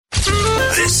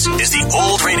This is the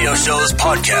Old Radio Show's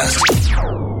podcast.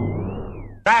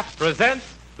 Kraft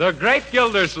presents The Great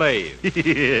Gildersleeve.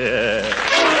 Yeah.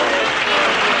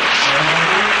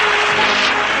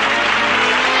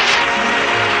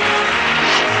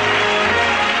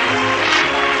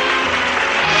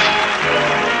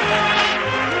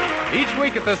 Each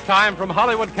week at this time from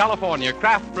Hollywood, California,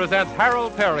 Kraft presents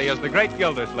Harold Peary as The Great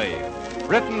Gildersleeve,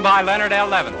 written by Leonard L.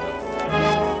 Levinson.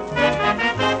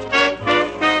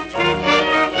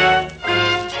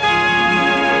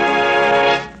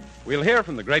 We'll hear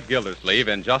from the Great Gildersleeve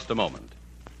in just a moment.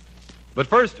 But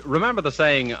first, remember the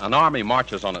saying, an army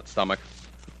marches on its stomach?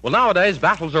 Well, nowadays,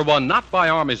 battles are won not by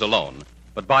armies alone,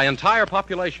 but by entire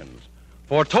populations.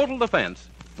 For total defense,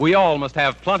 we all must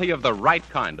have plenty of the right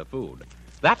kind of food.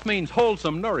 That means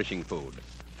wholesome, nourishing food.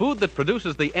 Food that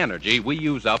produces the energy we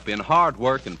use up in hard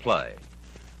work and play.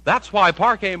 That's why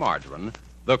Parquet margarine,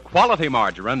 the quality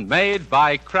margarine made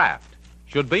by Kraft,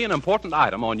 should be an important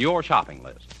item on your shopping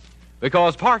list.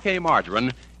 Because Parquet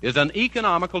margarine is an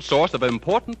economical source of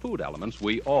important food elements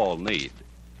we all need.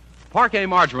 Parquet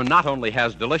margarine not only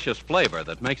has delicious flavor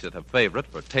that makes it a favorite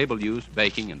for table use,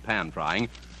 baking, and pan frying,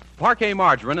 Parquet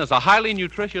margarine is a highly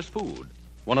nutritious food,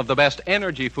 one of the best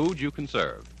energy foods you can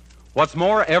serve. What's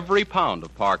more, every pound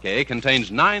of Parquet contains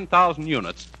 9,000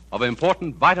 units of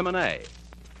important vitamin A.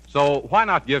 So why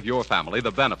not give your family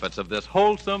the benefits of this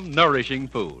wholesome, nourishing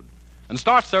food and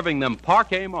start serving them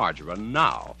Parquet margarine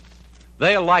now?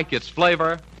 They'll like its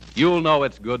flavor. You'll know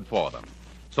it's good for them.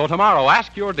 So tomorrow,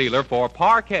 ask your dealer for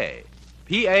Parquet,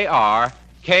 P-A-R-K-A-Y.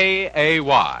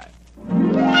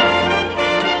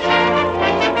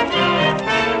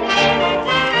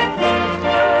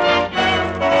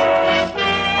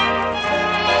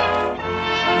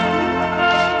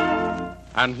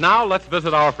 And now let's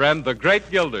visit our friend, the Great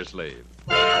Gildersleeve.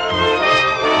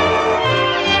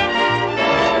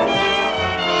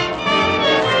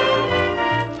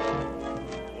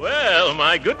 Well,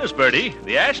 my goodness, Bertie,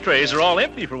 the ashtrays are all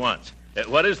empty for once.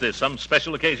 What is this, some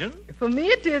special occasion? For me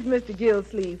it is, Mr.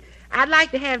 Gildersleeve. I'd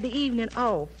like to have the evening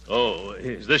off. Oh,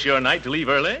 is this your night to leave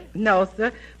early? No,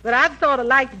 sir, but I'd sort of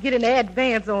like to get an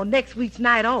advance on next week's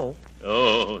night off.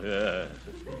 Oh,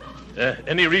 yeah.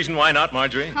 Any reason why not,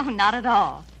 Marjorie? Oh, not at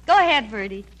all. Go ahead,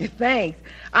 Bertie. Thanks.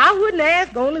 I wouldn't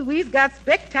ask, only we've got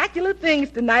spectacular things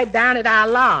tonight down at our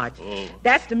lodge. Oh.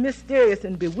 That's the mysterious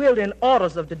and bewildering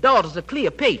orders of the daughters of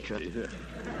Cleopatra.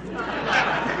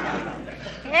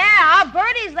 Yeah, our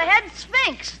Bertie's the head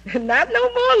sphinx. Not no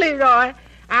more, Leroy.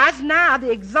 I's now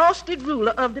the exhausted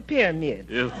ruler of the pyramid.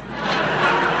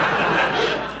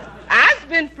 I've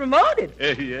been promoted.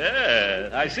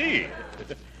 Yeah, I see.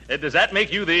 Does that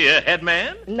make you the head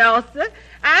man? No, sir.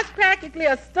 I's practically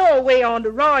a stowaway on the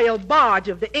royal barge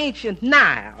of the ancient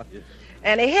Nile. Yes.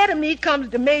 And ahead of me comes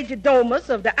the major domus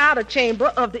of the outer chamber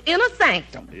of the inner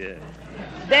sanctum. Yeah.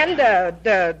 Then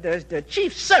the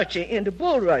chief searcher in the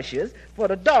bulrushes for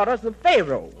the daughters of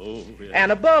Pharaoh. Oh, yeah.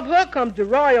 And above her comes the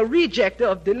royal rejecter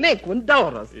of delinquent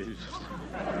daughters. Yes.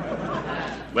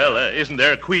 Well, isn't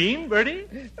there a queen, Bertie?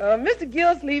 Mr.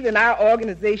 Gildersleeve, in our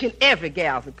organization, every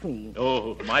gal's a queen.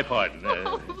 Oh, my pardon.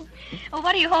 Well,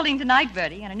 what are you holding tonight,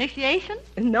 Bertie? An initiation?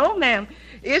 No, ma'am.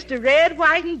 It's the red,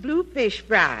 white, and blue fish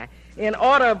fry in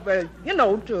order of,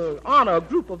 to honor a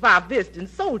group of our visiting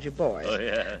soldier boys. Oh,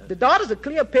 yeah. The daughters of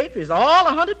Cleopatra is all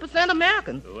 100%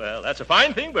 American. Well, that's a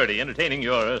fine thing, Bertie, entertaining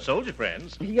your soldier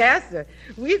friends. Yes, sir.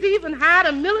 We've even hired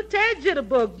a military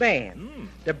jitterbug band.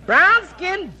 The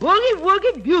brown-skinned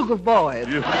boogie-woogie bugle boys.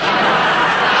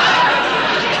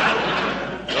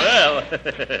 Well,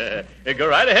 go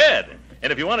right ahead.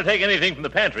 And if you want to take anything from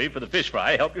the pantry for the fish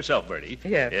fry, help yourself, Bertie.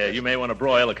 Yes. You may want to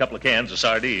broil a couple of cans of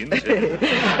sardines.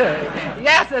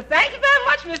 Yes, sir. Thank you very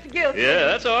much, Mr. Gildersleeve. Yeah,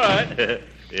 that's all right.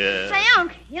 Yeah. Say,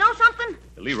 Unc, you know something?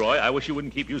 Leroy, I wish you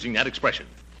wouldn't keep using that expression.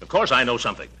 Of course I know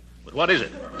something. But what is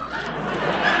it?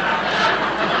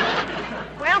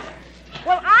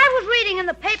 Well, I was reading in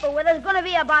the paper where there's going to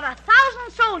be about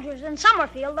 1,000 soldiers in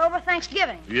Summerfield over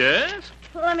Thanksgiving. Yes?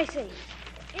 Let me see.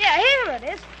 Yeah, here it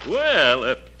is. Well,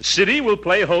 the city will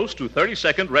play host to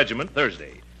 32nd Regiment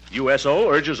Thursday. USO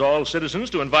urges all citizens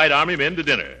to invite Army men to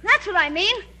dinner. That's what I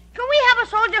mean. Can we have a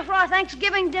soldier for our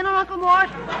Thanksgiving dinner, Uncle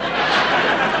Mort?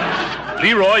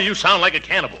 Leroy, you sound like a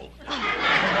cannibal.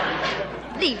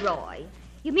 Leroy,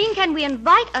 you mean can we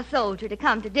invite a soldier to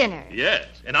come to dinner? Yes,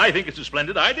 and I think it's a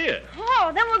splendid idea.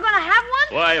 Oh, then we're going to have one?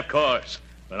 Why, of course.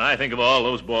 When I think of all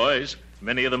those boys,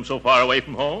 many of them so far away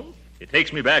from home, it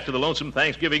takes me back to the lonesome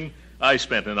Thanksgiving I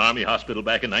spent in an Army hospital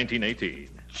back in 1918.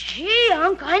 Gee,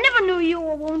 Unc, I never knew you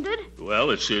were wounded. Well,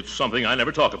 it's something I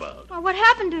never talk about. Well, what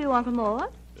happened to you, Uncle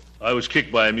Mort? I was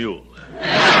kicked by a mule.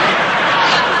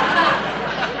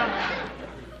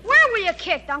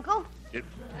 Uncle?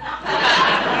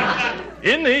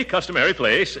 In the customary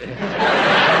place.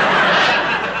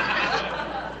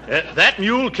 That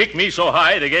mule kicked me so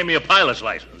high they gave me a pilot's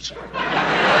license.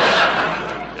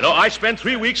 I spent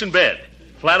 3 weeks in bed,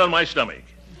 flat on my stomach.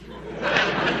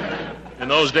 In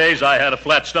those days, I had a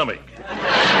flat stomach.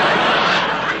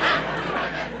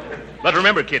 But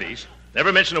remember, kiddies,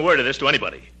 never mention a word of this to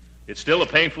anybody. It's still a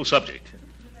painful subject.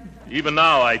 Even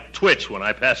now, I twitch when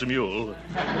I pass a mule.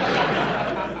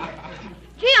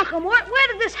 Gee, Uncle Mort, where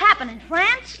did this happen? In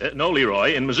France? No,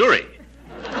 Leroy, in Missouri.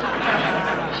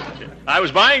 I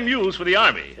was buying mules for the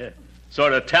Army.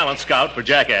 Sort of talent scout for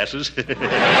jackasses.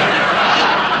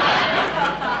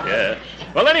 Yeah.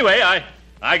 Well, anyway,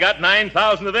 I got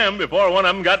 9,000 of them before one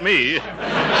of them got me.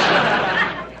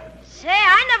 Say,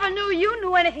 I never knew you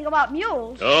knew anything about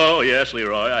mules. Oh, yes,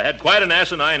 Leroy. I had quite an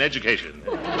asinine education.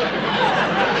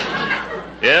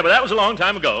 Yeah, but that was a long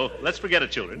time ago. Let's forget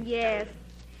it, children. Yes.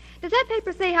 Does that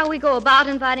paper say how we go about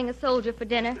inviting a soldier for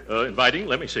dinner? Inviting?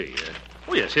 Let me see.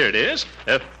 Oh, yes, here it is.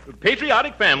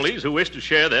 Patriotic families who wish to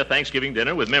share their Thanksgiving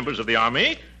dinner with members of the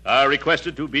Army are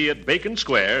requested to be at Bacon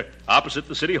Square, opposite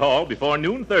the City Hall, before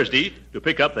noon Thursday to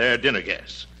pick up their dinner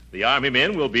guests. The Army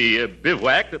men will be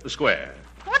bivouacked at the square.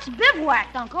 What's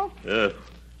bivouacked, Uncle? A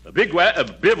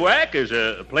bivouac is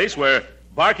a place where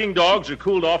barking dogs are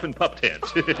cooled off in pup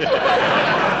tents. Yes,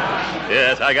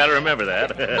 I got to remember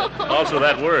that. Also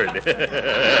that word.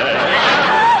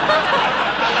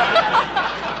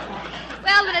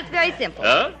 Well, then it's very simple.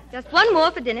 Huh? Just one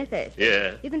more for dinner Thursday.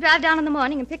 Yeah. You can drive down in the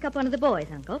morning and pick up one of the boys,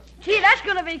 Uncle. Gee, that's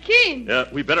going to be keen.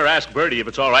 We better ask Bertie if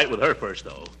it's all right with her first,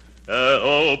 though.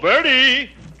 Bertie!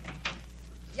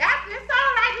 Yes, it's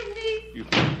all right with me.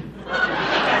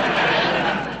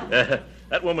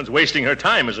 That woman's wasting her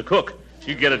time as a cook.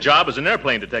 She'd get a job as an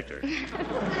airplane detector.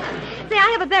 Say, I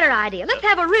have a better idea. Let's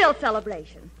have a real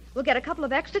celebration. We'll get a couple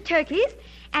of extra turkeys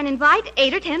and invite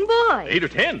 8 or 10 boys. 8 or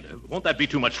 10? Won't that be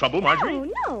too much trouble, Marjorie? Oh,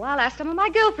 no. I'll ask some of my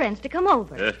girlfriends to come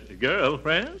over.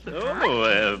 Girlfriends?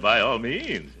 Oh, by all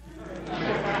means.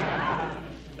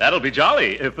 That'll be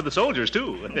jolly for the soldiers,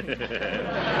 too.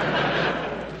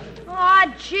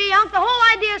 Oh, gee, Unc, the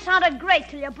whole idea sounded great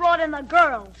till you brought in the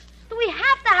girls. Do we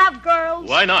have to have girls?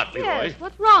 Why not, Leroy? Yes,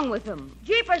 what's wrong with them?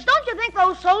 Jeepers, don't you think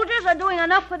those soldiers are doing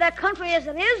enough for their country as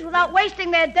it is without wasting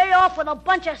their day off with a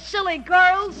bunch of silly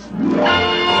girls?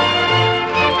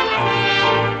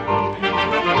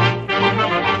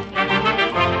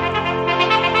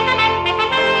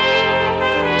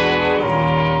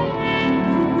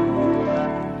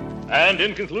 And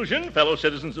in conclusion, fellow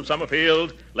citizens of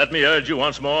Summerfield, let me urge you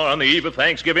once more on the eve of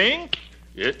Thanksgiving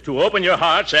to open your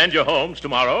hearts and your homes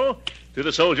tomorrow to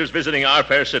the soldiers visiting our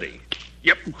fair city.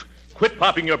 Yep. Quit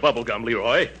popping your bubble gum,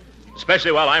 Leroy,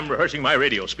 especially while I'm rehearsing my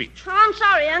radio speech. Oh, I'm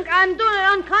sorry, Unc. I'm doing it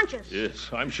unconscious. Yes,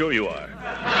 I'm sure you are.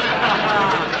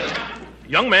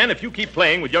 Young man, if you keep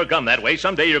playing with your gun that way,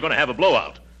 someday you're going to have a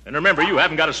blowout. And remember, you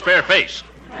haven't got a spare face.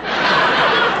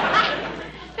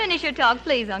 Finish your talk,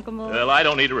 please, Uncle Mort. Well, I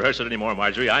don't need to rehearse it anymore,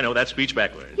 Marjorie. I know that speech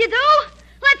backwards. You do?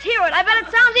 Let's hear it. I bet it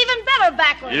sounds even better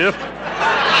backwards. Yep.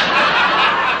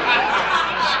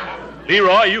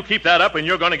 Leroy, you keep that up and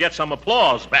you're going to get some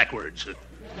applause backwards.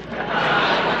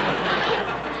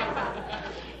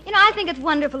 I think it's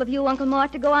wonderful of you, Uncle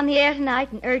Mort, to go on the air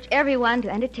tonight and urge everyone to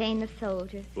entertain the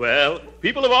soldiers. Well,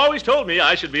 people have always told me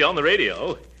I should be on the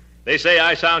radio. They say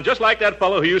I sound just like that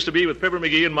fellow who used to be with Fibber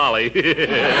McGee and Molly.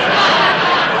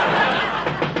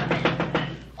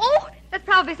 Oh, that's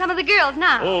probably some of the girls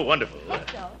now. Oh, wonderful.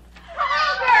 Hello,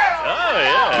 Oh,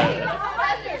 yeah.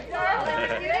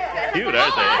 Cute,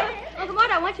 aren't they? Uncle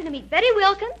Mort, I want you to meet Betty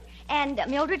Wilkins and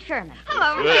Mildred Sherman.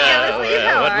 Hello, Mr. Well, Gildersleeve.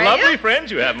 How what are lovely you?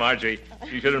 friends you have, Marjorie.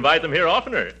 You should invite them here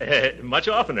oftener. Much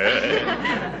oftener.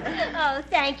 Oh,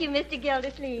 thank you, Mr.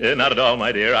 Gildersleeve. Not at all,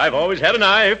 my dear. I've always had an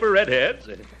eye for redheads.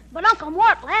 But Uncle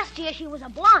Mort, last year she was a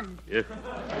blonde. Yeah.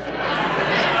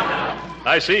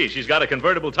 I see. She's got a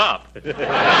convertible top.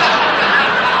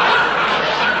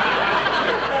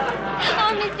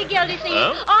 Oh, Mr. Gildersleeve,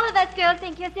 Huh? all of us girls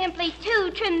think you're simply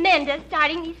too tremendous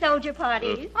starting these soldier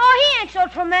parties. Oh, he ain't so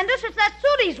tremendous. It's that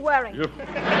suit he's wearing.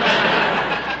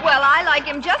 Well, I like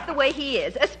him just the way he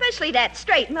is, especially that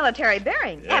straight military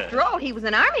bearing. Yeah. After all, he was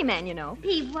an army man, you know.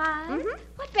 He was?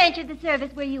 What branch of the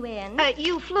service were you in?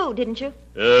 You flew, didn't you?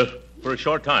 For a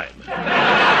short time.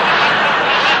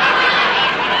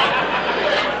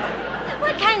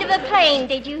 What kind of a plane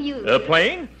did you use? A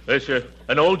plane? It's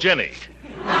an old Jenny.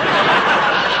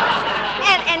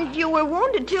 And you were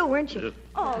wounded, too, weren't you?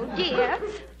 Oh, dear.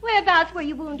 Whereabouts were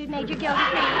you wounded, Major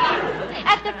Gildersleeve?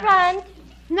 At the front?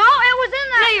 No, it was in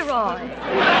the... Leroy.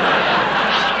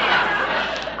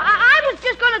 I was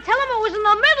just going to tell him it was in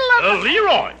the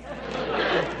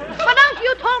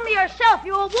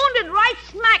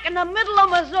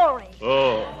Missouri.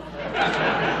 Oh.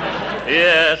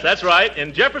 Yes, that's right,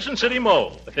 in Jefferson City,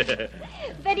 Mo.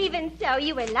 But even so,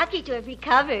 you were lucky to have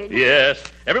recovered. Yes.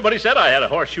 Everybody said I had a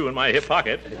horseshoe in my hip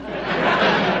pocket.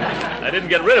 I didn't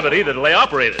get rid of it either till they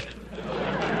operated.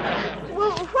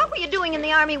 Well, what were you doing in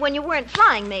the Army when you weren't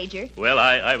flying, Major? Well,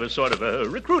 I was sort of a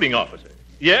recruiting officer.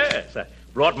 Yes, I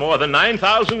brought more than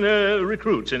 9,000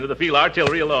 recruits into the field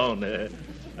artillery alone.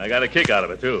 I got a kick out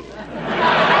of it, too.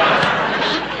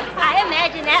 I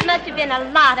imagine that must have been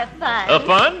a lot of fun.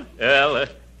 Fun? Well,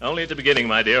 only at the beginning,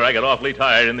 my dear. I got awfully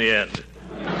tired in the end.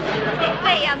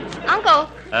 Hey, Uncle,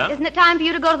 Huh? isn't it time for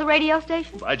you to go to the radio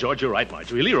station? By George, you're right,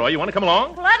 Marjorie. Leroy, you want to come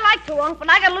along? Well, I'd like to, Unc, but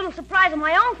I got a little surprise of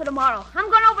my own for tomorrow. I'm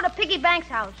going over to Piggy Banks'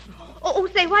 house.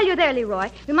 Say, while you're there, Leroy,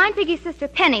 remind Piggy's sister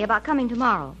Penny about coming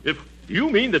tomorrow. If you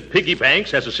mean that Piggy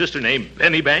Banks has a sister named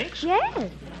Penny Banks? Yes.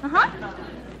 Uh-huh.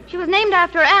 She was named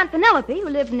after her Aunt Penelope, who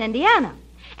lived in Indiana.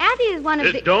 Auntie is one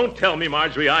of the... Don't tell me,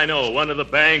 Marjorie, I know. One of the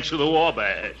Banks of the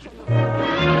Wabash.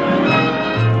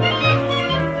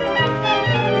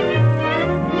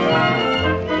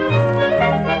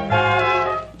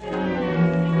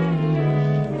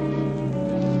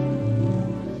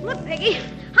 Look, Piggy,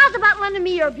 how's about lending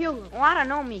me your bugle? Oh, I don't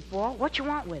know, Meatball. What you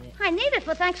want with it? I need it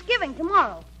for Thanksgiving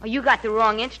tomorrow. Oh, you got the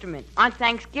wrong instrument. On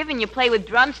Thanksgiving, you play with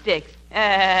drumsticks.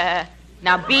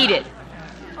 Now beat it.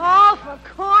 Oh, for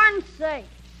corn's sake.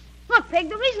 Look, Pig,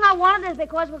 the reason I want it is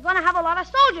because we're going to have a lot of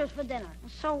soldiers for dinner.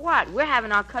 So what? We're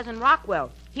having our cousin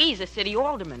Rockwell. He's a city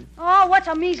alderman. Oh, what's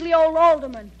a measly old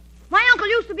alderman? My uncle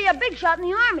used to be a big shot in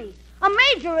the Army, a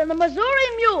major in the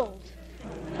Missouri Mules.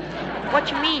 What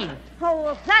you mean? Oh,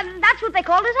 well, that's what they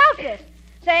called his outfit.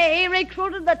 Say, he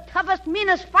recruited the toughest,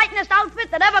 meanest, fightingest outfit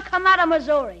that ever come out of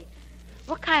Missouri.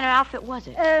 What kind of outfit was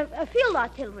it? Field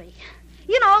artillery.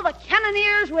 You know, the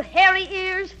cannoneers with hairy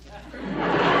ears.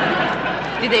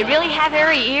 Do they really have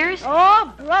hairy ears?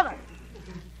 Oh, brother.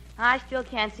 I still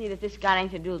can't see that this got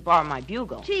anything to do with borrowing my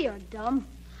bugle. Gee, you're dumb.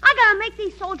 I gotta make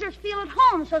these soldiers feel at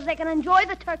home so they can enjoy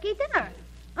the turkey dinner.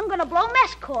 I'm gonna blow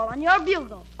mess call on your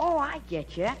bugle. Oh, I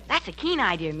get you. That's a keen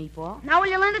idea, Meatball. Now will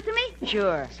you lend it to me?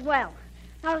 Sure. Swell.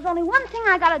 Now there's only one thing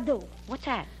I gotta do. What's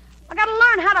that? I gotta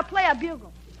learn how to play a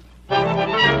bugle.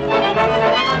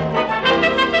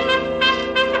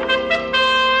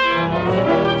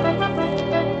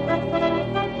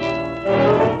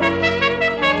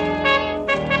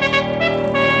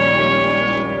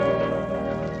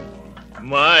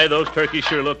 My, those turkeys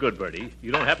sure look good, Bertie.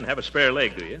 You don't happen to have a spare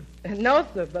leg, do you? No,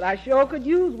 sir, but I sure could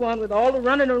use one with all the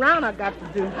running around I got to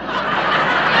do.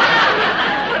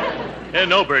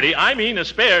 No, Bertie, I mean a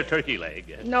spare turkey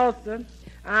leg. No, sir.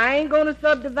 I ain't going to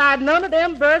subdivide none of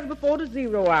them birds before the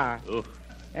 0 hour. Oh.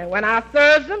 And when I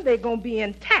serve them, they're going to be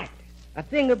intact, a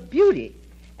thing of beauty,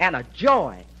 and a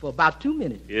joy for about 2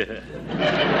 minutes. Yeah.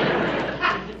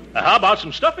 How about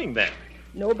some stuffing, then?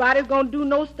 Nobody's going to do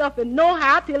no stuffing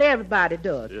nohow till everybody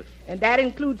does. Yes. And that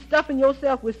includes stuffing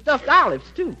yourself with stuffed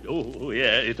olives, too. Oh,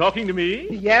 yeah. You talking to me?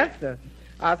 Yes, sir.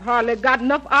 I've hardly got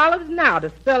enough olives now to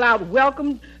spell out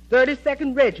welcome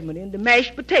 32nd Regiment into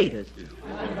mashed potatoes.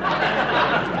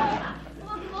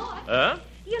 Huh?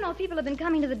 You know, people have been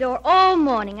coming to the door all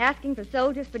morning asking for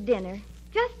soldiers for dinner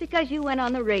just because you went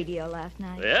on the radio last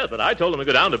night. Yeah, but I told them to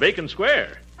go down to Bacon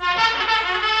Square.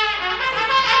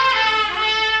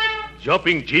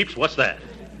 Jumping jeeps? What's that?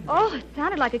 Oh, it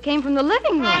sounded like it came from the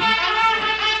living room.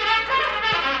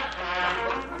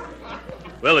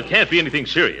 Well, it can't be anything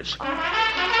serious.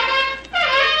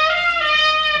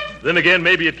 Then again,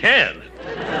 maybe it can.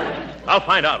 I'll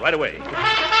find out right away.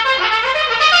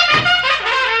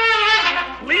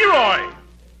 Leroy!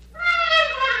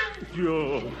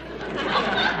 Joe.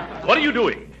 What are you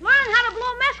doing? Learn how to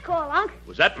blow mess call, Unc.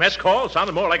 Was that mess call? It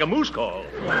sounded more like a moose call.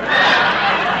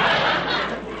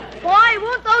 Boy,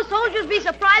 won't those soldiers be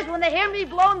surprised when they hear me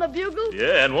blowing the bugle?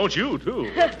 Yeah, and won't you,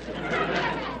 too?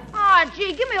 Oh,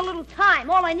 gee, give me a little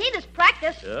time. All I need is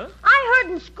practice. Yeah? I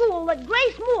heard in school that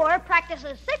Grace Moore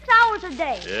practices 6 hours a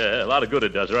day. Yeah, a lot of good it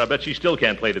does her. I bet she still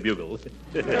can't play the bugle.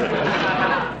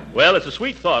 Well, it's a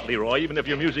sweet thought, Leroy, even if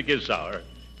your music is sour.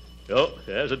 Oh,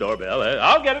 there's a doorbell.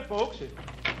 I'll get it, folks.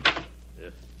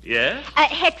 Yeah?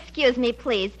 Excuse me,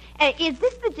 please. Is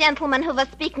this the gentleman who was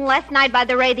speaking last night by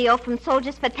the radio from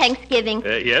Soldiers for Thanksgiving?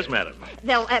 Yes, madam.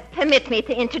 Well, permit me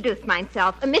to introduce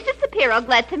myself. Mrs. Shapiro,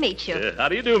 glad to meet you. How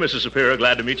do you do, Mrs. Shapiro?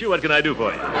 Glad to meet you. What can I do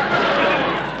for you?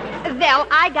 Well,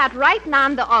 I got right now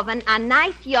in the oven a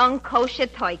nice young kosher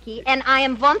turkey, and I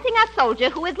am wanting a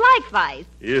soldier who is likewise.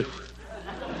 You.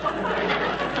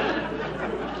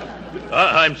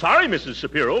 I'm sorry, Mrs.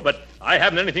 Shapiro, but I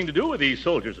haven't anything to do with these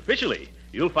soldiers officially.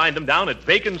 You'll find them down at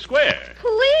Bacon Square.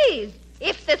 Please.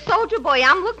 If the soldier boy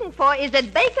I'm looking for is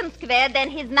at Bacon Square, then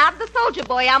he's not the soldier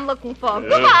boy I'm looking for.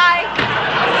 Goodbye.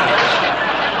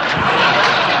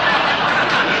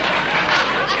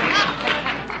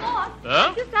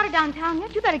 Huh? You started downtown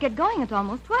yet? You better get going. It's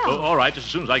almost 12. Oh, all right, just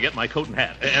as soon as I get my coat and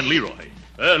hat. And Leroy.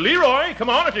 Leroy, come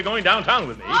on if you're going downtown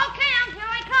with me. Okay, Unc, here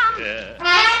I come.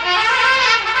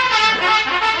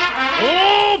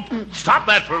 Oh, stop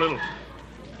that for a little.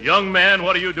 Young man,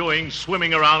 what are you doing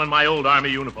swimming around in my old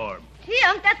Army uniform? Gee,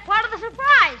 Unc, that's part of the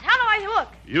surprise. How do I look?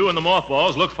 You and the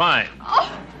mothballs look fine.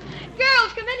 Oh,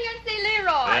 girls, come in here and see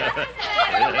Leroy.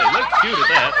 Looks cute at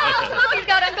that. Look, he's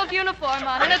got Uncle's uniform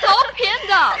on, and it's all pinned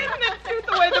up. Isn't it cute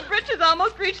the way the breeches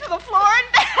almost reach to the floor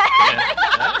and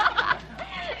back?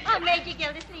 Oh, Major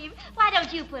Gildersleeve, why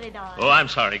don't you put it on? Oh, I'm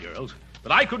sorry, girls.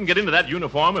 But I couldn't get into that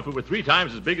uniform if it were 3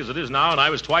 times as big as it is now and I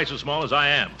was twice as small as I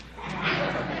am.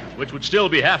 Which would still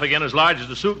be half again as large as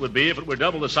the suit would be if it were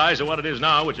double the size of what it is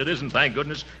now, which it isn't, thank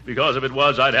goodness, because if it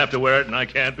was, I'd have to wear it, and I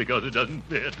can't because it doesn't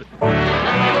fit.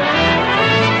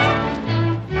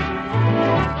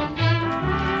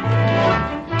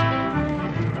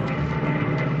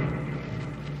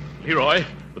 Leroy,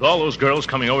 with all those girls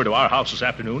coming over to our house this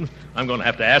afternoon, I'm going to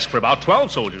have to ask for about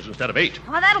 12 soldiers instead of 8.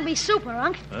 Oh, that'll be super,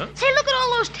 Unc. Huh? Say, look at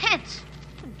all those tents.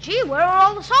 Gee, where are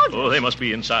all the soldiers? Oh, they must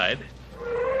be inside.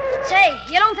 Say,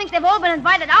 you don't think they've all been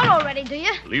invited out already, do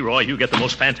you? Leroy, you get the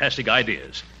most fantastic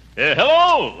ideas.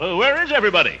 Hello, where is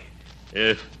everybody?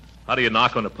 How do you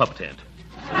knock on a pup tent?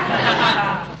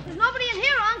 There's nobody in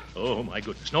here, Unc. Oh, my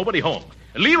goodness, nobody home.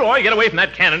 Leroy, get away from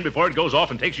that cannon before it goes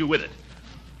off and takes you with it.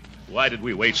 Why did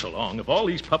we wait so long? If all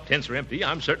these pup tents are empty,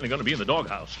 I'm certainly going to be in the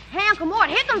doghouse. Hey, Uncle Mort,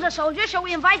 here comes a soldier. Shall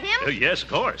we invite him? Yes, of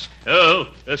course.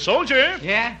 Soldier?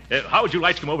 Yeah? How would you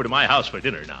like to come over to my house for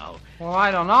dinner now? Well, I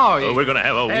don't know. We're going to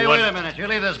have a... Hey, wait a minute. You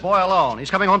leave this boy alone.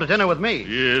 He's coming home to dinner with me.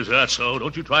 Is that so?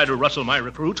 Don't you try to rustle my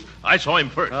recruit. I saw him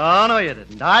first. Oh, no, you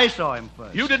didn't. I saw him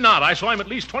first. You did not. I saw him at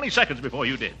least 20 seconds before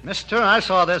you did. Mister, I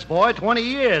saw this boy 20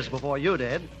 years before you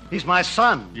did. He's my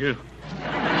son. You...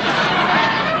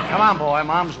 Come on, boy.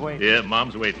 Mom's waiting. Yeah,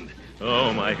 Mom's waiting.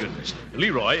 Oh, my goodness.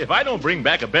 Leroy, if I don't bring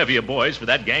back a bevy of boys for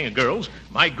that gang of girls,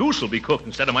 my goose will be cooked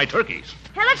instead of my turkeys.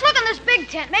 Hey, let's look in this big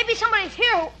tent. Maybe somebody's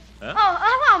here. Huh? Oh,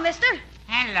 hello, mister.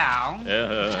 Hello.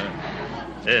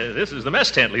 This is the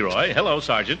mess tent, Leroy. Hello,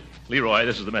 Sergeant. Leroy,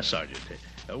 this is the mess sergeant.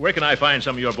 Where can I find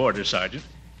some of your boarders, Sergeant?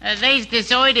 They's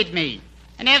deserted me.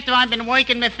 And after I've been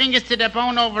working my fingers to the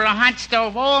bone over a hot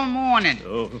stove all morning.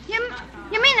 Oh.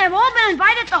 You mean they've all been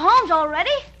invited to homes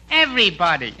already?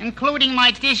 Everybody, including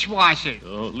my dishwasher.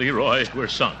 Oh, Leroy, we're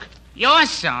sunk. You're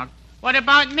sunk? What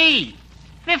about me?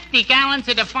 50 gallons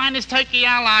of the finest turkey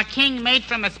a la king made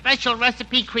from a special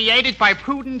recipe created by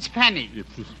Prudence Penny.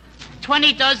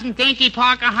 20 dozen dainty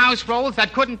Parker House rolls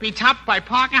that couldn't be topped by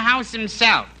Parker House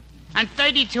himself. And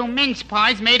 32 mince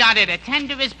pies made out of the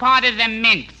tenderest part of the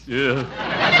mince. Yeah.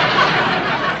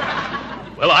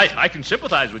 Well, I can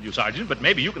sympathize with you, Sergeant, but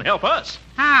maybe you can help us.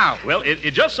 How? Well,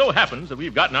 it just so happens that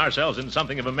we've gotten ourselves into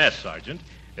something of a mess, Sergeant.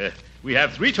 We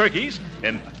have 3 turkeys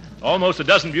and almost a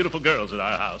dozen beautiful girls at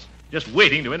our house, just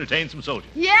waiting to entertain some soldiers.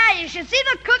 Yeah, you should see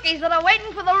the cookies that are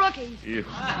waiting for the rookies.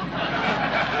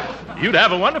 You'd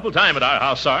have a wonderful time at our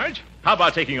house, Sarge. How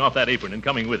about taking off that apron and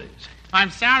coming with us?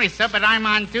 I'm sorry, sir, but I'm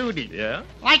on duty. Yeah?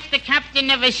 Like the captain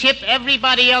of a ship,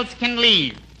 everybody else can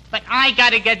leave. But I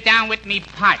gotta get down with me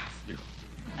pots.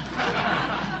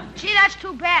 Gee, that's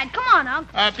too bad. Come on,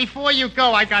 Unc. Before you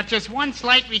go, I got just one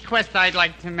slight request I'd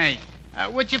like to make.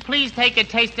 Would you please take a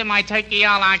taste of my turkey a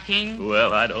la king?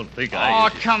 Well, I don't think Oh,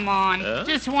 come on.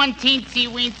 Just one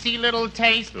teensy-weensy little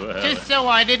taste. Well, just so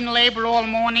I didn't labor all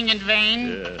morning in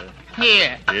vain.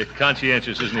 Here.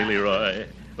 Conscientious, isn't he, Leroy?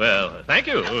 Well, thank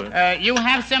you. You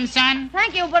have some, son?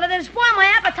 Thank you, but it'll spoil my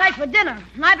appetite for dinner.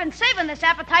 And I've been saving this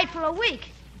appetite for a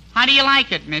week. How do you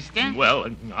like it, mister?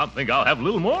 Well, I think I'll have a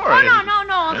little more. Oh,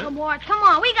 no, Uncle Mort. Come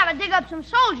on, we gotta dig up some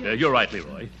soldiers. You're right,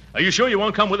 Leroy. Are you sure you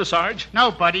won't come with us, Sarge?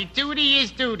 No, buddy. Duty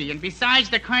is duty. And besides,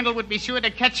 the colonel would be sure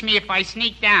to catch me if I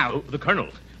sneaked out. Oh, the colonel.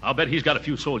 I'll bet he's got a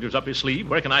few soldiers up his sleeve.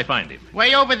 Where can I find him?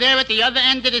 Way over there at the other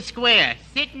end of the square,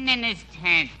 sitting in his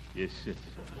tent. Yes.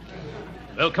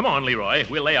 Well, come on, Leroy.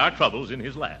 We'll lay our troubles in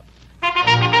his lap.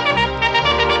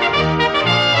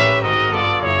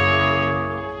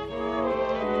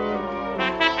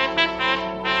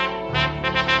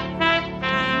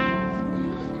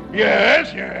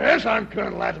 Yes, I'm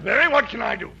Colonel Atterbury. What can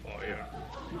I do for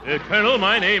you? Colonel,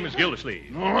 my name is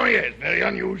Gildersleeve. Oh, yes, very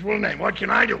unusual name. What can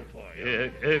I do for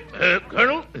you?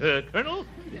 Colonel?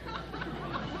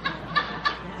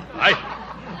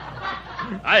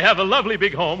 I have a lovely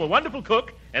big home, a wonderful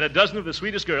cook, and a dozen of the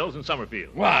sweetest girls in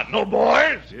Summerfield. What, no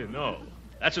boys? No.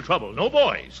 That's the trouble. No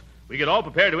boys. We get all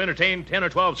prepared to entertain 10 or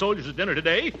 12 soldiers at dinner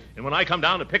today, and when I come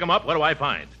down to pick them up, what do I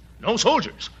find? No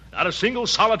soldiers. Not a single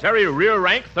solitary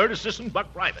rear-rank third assistant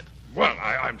buck private. Well,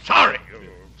 I'm sorry.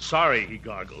 Sorry, he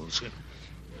gargles.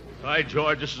 By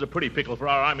George, this is a pretty pickle for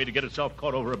our army to get itself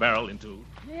caught over a barrel into.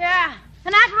 Yeah,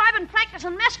 and after I've been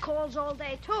practicing mess calls all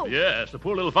day, too. Yes, the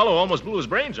poor little fellow almost blew his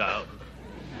brains out.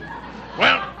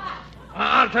 Well,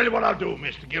 I'll tell you what I'll do,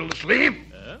 Mr. Gildersleeve.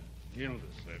 Gildersleeve.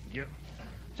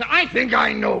 So I think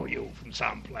I know you from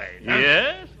someplace. Huh?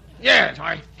 Yes? Yes,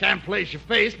 I can't place your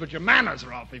face, but your manners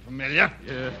are awfully familiar.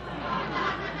 Yeah.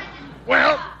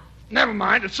 Well, never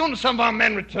mind. As soon as some of our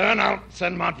men return, I'll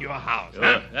send them out to your house.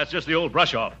 Huh? That's just the old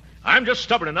brush-off. I'm just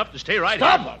stubborn enough to stay right here.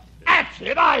 Stubborn? That's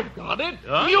it. I've got it.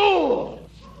 Huh? Mules.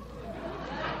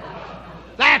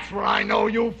 That's where I know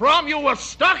you from. You were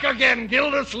stuck again,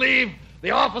 Gildersleeve. The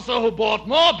officer who bought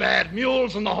more bad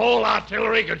mules than the whole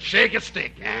artillery could shake a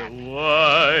stick at.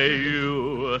 Why,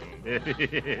 you...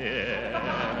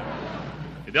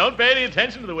 Don't pay any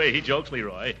attention to the way he jokes,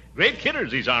 Leroy. Great kidders,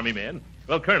 these Army men.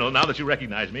 Well, Colonel, now that you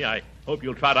recognize me, I hope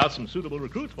you'll trot out some suitable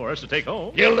recruits for us to take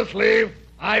home. Gildersleeve,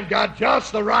 I've got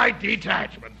just the right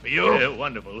detachment for you. Yeah,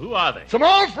 wonderful. Who are they? Some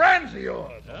old friends of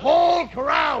yours. A whole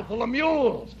corral full of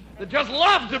mules. They just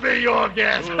love to be your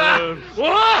guests. Come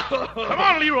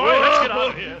on, Leroy. Let's get out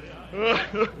of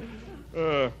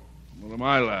here. What am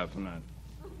I laughing at?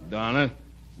 Donna,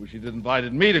 wish you'd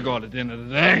invited me to go to dinner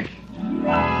today.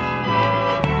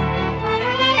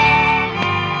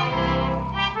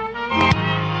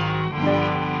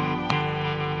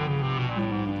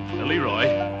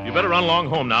 Leroy, you better run along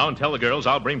home now and tell the girls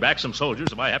I'll bring back some soldiers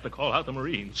if I have to call out the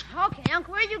Marines. Okay,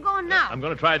 Uncle, where are you going now? I'm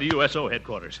going to try the USO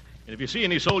headquarters. And if you see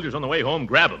any soldiers on the way home,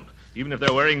 grab them, even if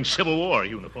they're wearing Civil War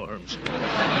uniforms.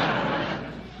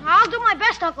 I'll do my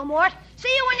best, Uncle Mort. See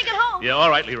you when you get home. Yeah, all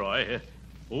right, Leroy.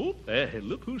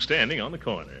 Look who's standing on the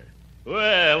corner.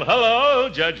 Well, hello,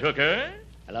 Judge Hooker.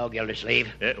 Hello, Gildersleeve.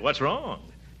 What's wrong?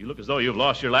 You look as though you've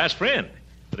lost your last friend.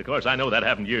 But, of course, I know that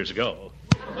happened years ago.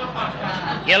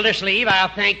 Gildersleeve, I'll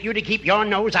thank you to keep your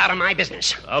nose out of my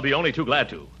business. I'll be only too glad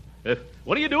to.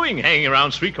 What are you doing hanging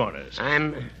around street corners?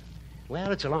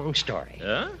 Well, it's a long story.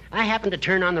 Huh? I happened to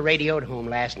turn on the radio at home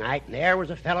last night, and there was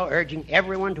a fellow urging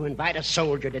everyone to invite a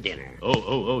soldier to dinner.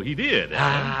 Oh, he did.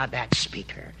 That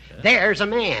speaker. There's a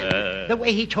man. The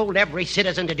way he told every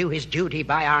citizen to do his duty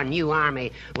by our new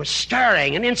army was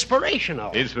stirring and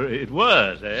inspirational. It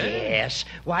was, eh? Yes.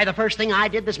 Why, the first thing I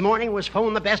did this morning was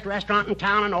phone the best restaurant in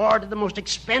town and order the most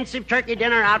expensive turkey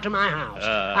dinner out to my house.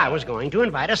 I was going to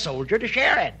invite a soldier to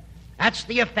share it. That's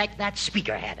the effect that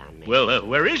speaker had on me. Well,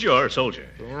 where is your soldier?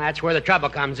 Well, that's where the trouble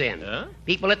comes in. Huh?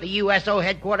 People at the USO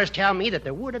headquarters tell me that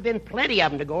there would have been plenty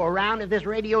of them to go around if this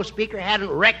radio speaker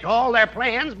hadn't wrecked all their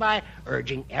plans by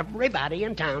urging everybody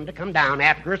in town to come down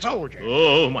after a soldier.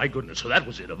 Oh, my goodness. So that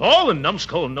was it. Of all the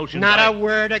numbskull notions... Not a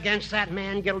word against that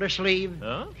man, Gildersleeve.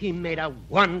 Huh? He made a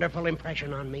wonderful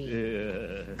impression on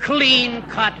me.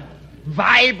 Clean-cut,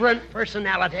 vibrant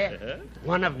personality.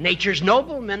 One of nature's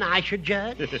noblemen, I should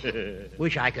judge.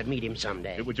 Wish I could meet him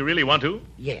someday. Would you really want to?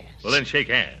 Yes. Well, then shake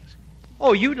hands.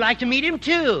 Oh, you'd like to meet him,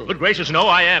 too? Good gracious, no,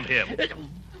 I am him.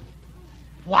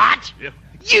 What? Yeah.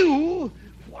 You?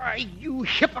 Why, you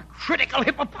hypocritical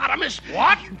hippopotamus.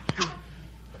 What?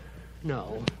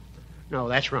 No,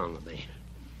 that's wrong of me.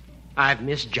 I've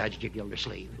misjudged you,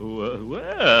 Gildersleeve.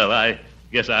 Well, I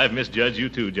guess I've misjudged you,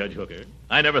 too, Judge Hooker.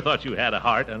 I never thought you had a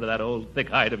heart under that old thick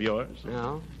hide of yours.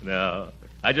 No? No.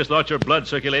 I just thought your blood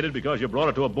circulated because you brought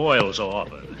it to a boil so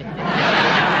often.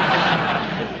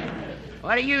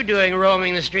 What are you doing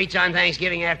roaming the streets on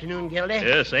Thanksgiving afternoon, Gildy?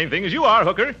 Yeah, same thing as you are,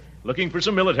 Hooker. Looking for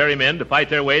some military men to fight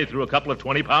their way through a couple of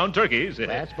 20-pound turkeys.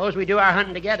 Well, suppose we do our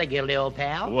hunting together, Gildy, old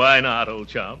pal. Why not, old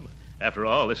chum? After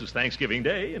all, this is Thanksgiving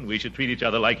Day, and we should treat each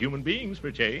other like human beings for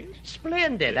change.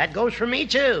 Splendid. That goes for me,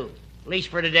 too. At least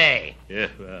for today. Yeah,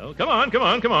 well, come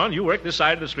on. You work this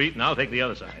side of the street, and I'll take the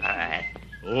other side. All right.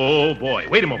 Oh, boy.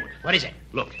 Wait a moment. What is it?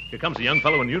 Look, here comes the young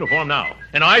fellow in uniform now.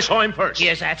 And I saw him first.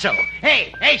 Yes, that's so.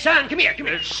 Hey, son, come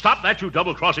here. Stop that, you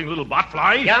double-crossing little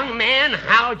botfly. Young man,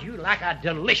 how'd you like a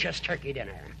delicious turkey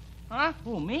dinner? Huh?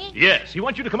 Who, me? Yes, he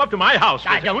wants you to come up to my house.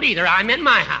 I don't either. I'm in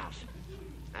my house.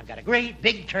 I've got a great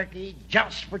big turkey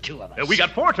just for two of us. We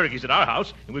got 4 turkeys at our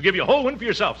house, and we'll give you a whole one for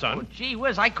yourself, son. Oh, gee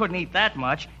whiz, I couldn't eat that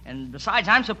much. And besides,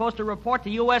 I'm supposed to report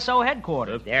to USO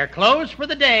headquarters. They're closed for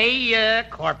the day,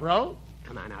 Corporal.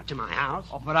 Come on out to my house.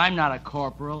 Oh, but I'm not a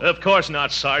corporal. Of course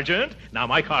not, Sergeant. Now,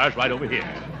 my car's right over here.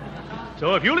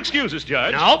 So if you'll excuse us,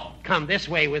 Judge... Nope. Come this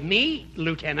way with me,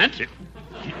 Lieutenant.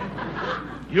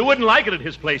 You wouldn't like it at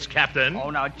his place, Captain. Oh,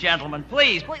 now, gentlemen,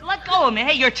 please, let go of me.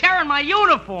 Hey, you're tearing my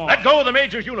uniform. Let go of the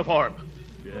Major's uniform.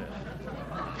 Yeah.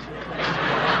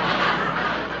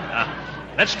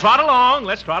 Let's trot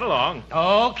along.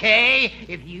 Okay,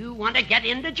 if you want to get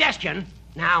indigestion.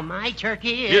 Now, my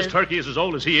turkey is... His turkey is as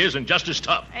old as he is and just as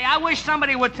tough. Hey, I wish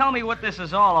somebody would tell me what this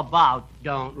is all about.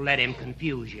 Don't let him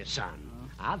confuse you, son.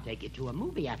 I'll take you to a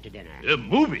movie after dinner. A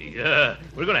movie? We're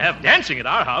going to have dancing at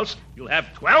our house. You'll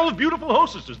have 12 beautiful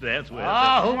hostesses to dance with.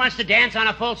 Oh, who wants to dance on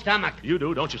a full stomach? You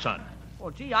do, don't you, son?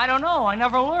 Well, gee, I don't know. I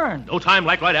never learned. No time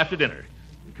like right after dinner.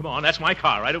 Come on, that's my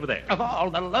car right over there. Of all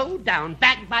the low-down,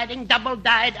 backbiting,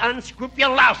 double-dyed,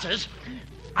 unscrupulouses,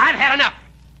 I've had enough.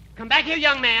 Come back here,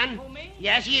 young man. Who, me?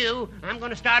 Yes, you. I'm going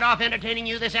to start off entertaining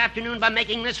you this afternoon by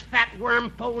making this fat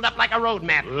worm fold up like a road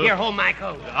map. Here, hold my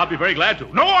coat. I'll be very glad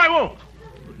to. No, I won't.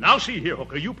 Now, see here,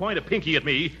 Hooker. You point a pinky at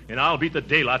me, and I'll beat the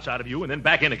daylights out of you and then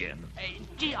back in again. Hey,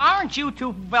 gee, aren't you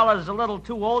two fellas a little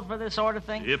too old for this sort of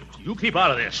thing? If you keep out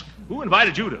of this, who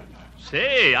invited you to...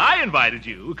 Say, I invited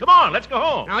you. Come on, let's go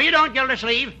home. No, you don't,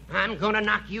 Gildersleeve. I'm going to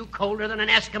knock you colder than an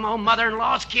Eskimo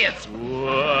mother-in-law's kiss.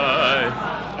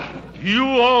 Why, you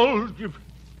all...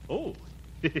 Oh.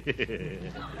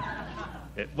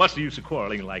 What's the use of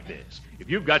quarreling like this? If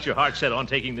you've got your heart set on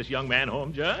taking this young man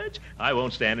home, Judge, I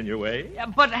won't stand in your way. Yeah,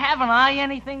 but haven't I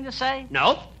anything to say?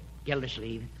 Nope.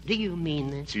 Gildersleeve, do you mean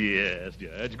this? Yes,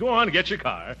 Judge. Go on and get your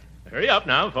car. Hurry up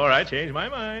now before I change my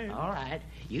mind. All right.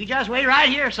 You just wait right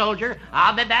here, soldier.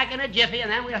 I'll be back in a jiffy,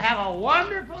 and then we'll have a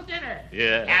wonderful dinner.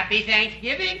 Yeah. Happy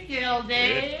Thanksgiving,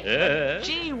 Gildy. Yeah.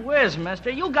 Gee whiz, mister,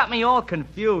 you got me all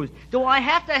confused. Do I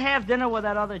have to have dinner with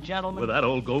that other gentleman? With that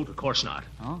old goat? Of course not.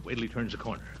 Huh? Wait till he turns the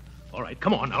corner. All right,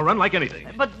 come on, now run like anything.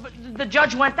 But the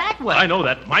judge went that way. I know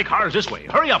that. My car is this way.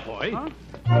 Hurry up, boy. Huh?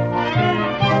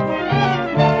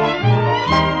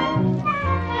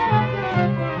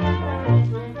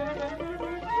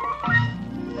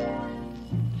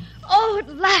 Oh, at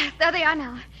last. There they are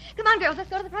now. Come on, girls. Let's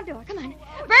go to the front door. Come on.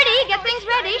 Bertie, get things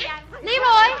ready.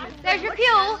 Leroy, there's your pew.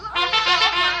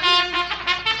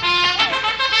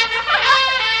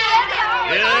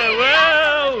 Yeah,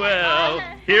 well.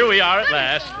 Here we are at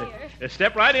last.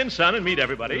 Step right in, son, and meet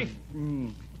everybody.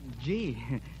 Gee,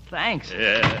 thanks.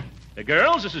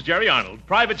 Girls, this is Jerry Arnold,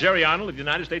 Private Jerry Arnold of the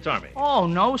United States Army. Oh,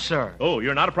 no, sir. Oh,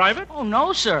 you're not a private? Oh,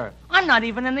 no, sir. I'm not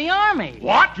even in the Army.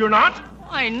 What? You're not?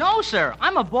 I know, sir.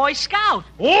 I'm a Boy Scout.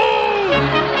 Oh!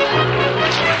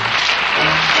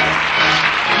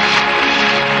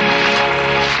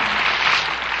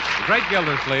 The Great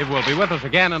Gildersleeve will be with us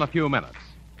again in a few minutes.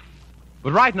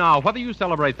 But right now, whether you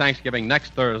celebrate Thanksgiving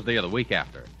next Thursday or the week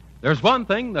after, there's one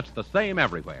thing that's the same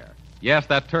everywhere. Yes,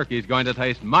 that turkey's going to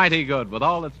taste mighty good with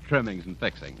all its trimmings and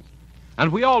fixings.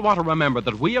 And we all want to remember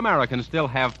that we Americans still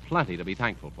have plenty to be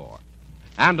thankful for.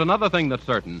 And another thing that's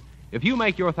certain, if you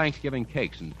make your Thanksgiving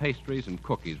cakes and pastries and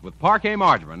cookies with Parquet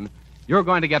margarine, you're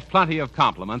going to get plenty of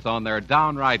compliments on their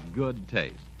downright good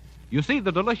taste. You see,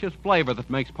 the delicious flavor that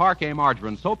makes Parquet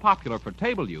margarine so popular for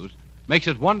table use makes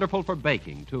it wonderful for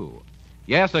baking, too.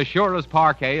 Yes, as sure as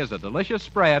Parquet is a delicious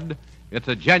spread, it's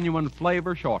a genuine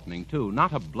flavor shortening, too,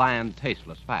 not a bland,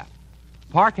 tasteless fat.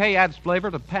 Parquet adds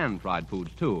flavor to pan-fried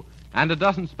foods, too, and it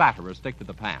doesn't spatter or stick to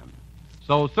the pan.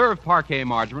 So serve Parquet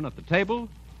margarine at the table.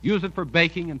 Use it for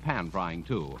baking and pan-frying,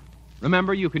 too.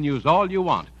 Remember, you can use all you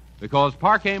want, because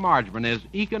Parquet margarine is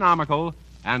economical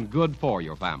and good for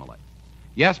your family.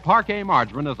 Yes, Parquet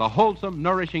margarine is a wholesome,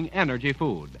 nourishing energy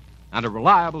food and a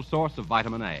reliable source of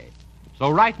vitamin A. So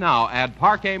right now, add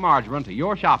Parquet margarine to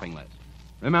your shopping list.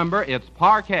 Remember, it's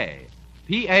Parquet,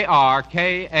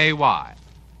 P-A-R-K-A-Y.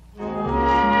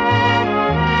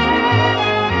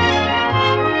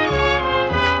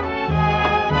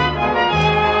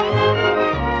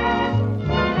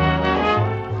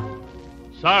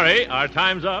 Sorry, our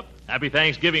time's up. Happy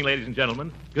Thanksgiving, ladies and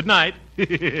gentlemen. Good night.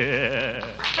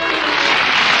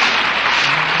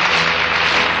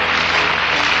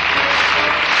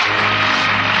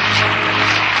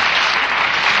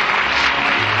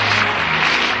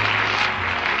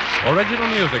 Original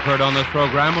music heard on this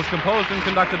program was composed and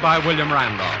conducted by William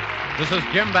Randolph. This is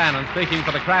Jim Bannon speaking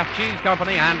for the Kraft Cheese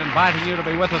Company and inviting you to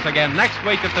be with us again next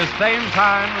week at this same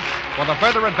time for the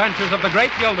further adventures of the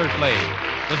Great Gildersleeve.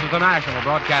 This is the National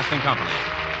Broadcasting Company.